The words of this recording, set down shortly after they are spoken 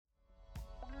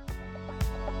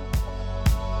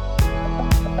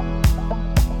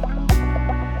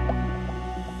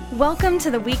Welcome to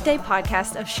the Weekday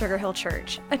podcast of Sugar Hill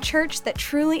Church, a church that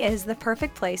truly is the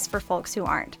perfect place for folks who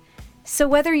aren't. So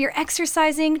whether you're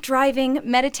exercising, driving,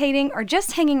 meditating, or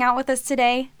just hanging out with us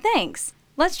today, thanks.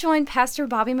 Let's join Pastor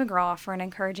Bobby McGraw for an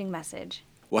encouraging message.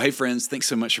 Well, hey friends, thanks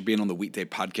so much for being on the Weekday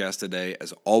podcast today.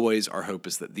 As always, our hope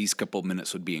is that these couple of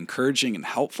minutes would be encouraging and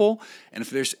helpful. And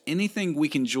if there's anything we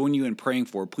can join you in praying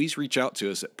for, please reach out to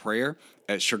us at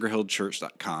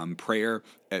prayer@sugarhillchurch.com,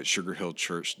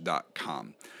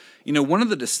 prayer@sugarhillchurch.com. You know, one of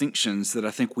the distinctions that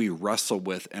I think we wrestle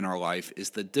with in our life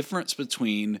is the difference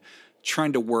between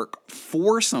trying to work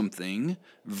for something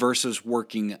versus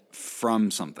working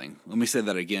from something. Let me say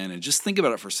that again and just think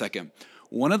about it for a second.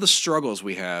 One of the struggles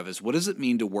we have is, what does it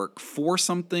mean to work for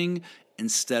something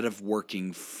instead of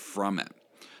working from it?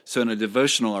 So in a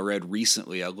devotional I read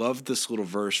recently, I love this little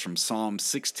verse from Psalm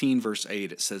 16, verse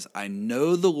 8. It says, "I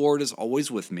know the Lord is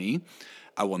always with me.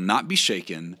 I will not be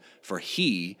shaken, for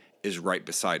he is right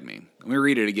beside me." Let me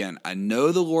read it again. "I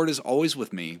know the Lord is always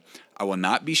with me. I will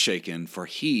not be shaken, for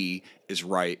he is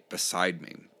right beside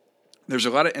me." There's a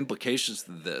lot of implications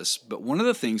to this, but one of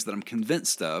the things that I'm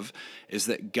convinced of is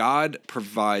that God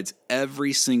provides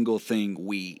every single thing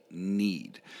we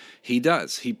need. He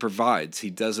does. He provides. He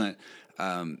doesn't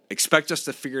expect us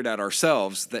to figure it out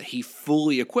ourselves, that he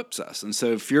fully equips us. And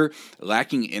so if you're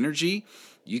lacking energy,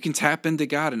 you can tap into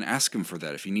God and ask him for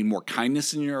that. If you need more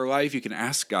kindness in your life, you can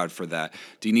ask God for that.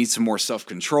 Do you need some more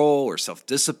self-control or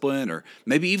self-discipline or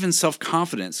maybe even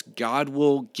self-confidence? God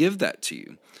will give that to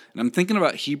you. And I'm thinking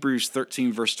about Hebrews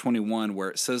 13, verse 21, where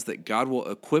it says that God will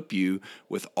equip you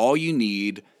with all you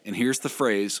need, and here's the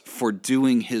phrase, for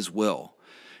doing his will.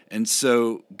 And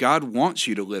so God wants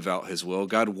you to live out his will.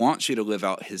 God wants you to live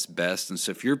out his best. And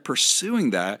so if you're pursuing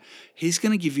that, he's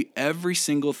going to give you every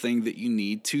single thing that you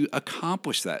need to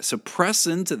accomplish that. So press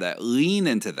into that, lean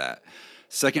into that.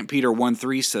 2 Peter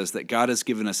 1:3 says that God has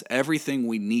given us everything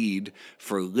we need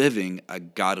for living a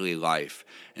godly life.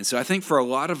 And so I think for a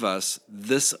lot of us,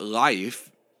 this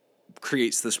life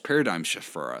creates this paradigm shift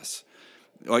for us.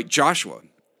 Like Joshua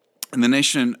and the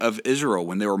nation of Israel,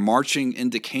 when they were marching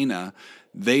into Canaan,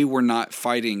 they were not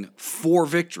fighting for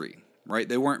victory, right?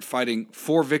 They weren't fighting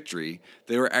for victory.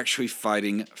 They were actually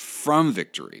fighting from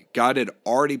victory. God had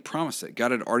already promised it.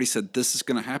 God had already said this is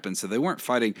going to happen. So they weren't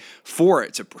fighting for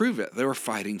it to prove it. They were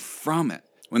fighting from it.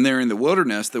 When they were in the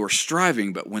wilderness, they were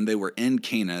striving, but when they were in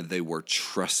Canaan, they were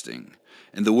trusting.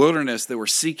 In the wilderness, they were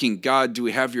seeking, God, do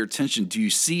we have your attention? Do you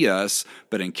see us?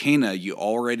 But in Canaan, you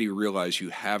already realize you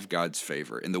have God's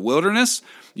favor. In the wilderness,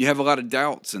 you have a lot of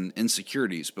doubts and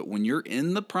insecurities. But when you're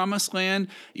in the promised land,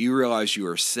 you realize you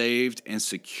are saved and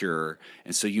secure.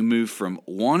 And so you move from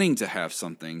wanting to have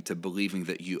something to believing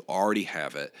that you already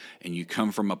have it. And you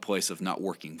come from a place of not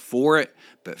working for it,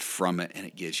 but from it. And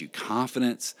it gives you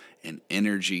confidence and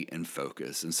energy and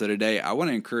focus. And so today, I want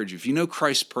to encourage you, if you know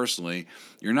Christ personally,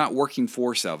 you're not working for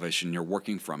salvation, you're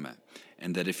working from it.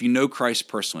 And that if you know Christ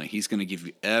personally, he's going to give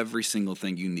you every single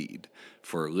thing you need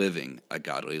for living a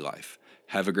godly life.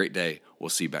 Have a great day. We'll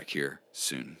see you back here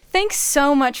soon. Thanks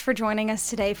so much for joining us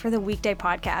today for the Weekday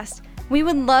podcast. We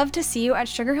would love to see you at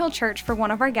Sugar Hill Church for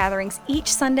one of our gatherings each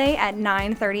Sunday at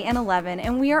 9:30 and 11,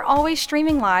 and we are always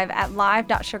streaming live at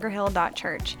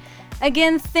live.sugarhill.church.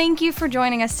 Again, thank you for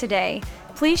joining us today.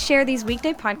 Please share these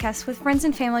weekday podcasts with friends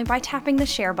and family by tapping the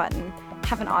share button.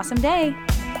 Have an awesome day.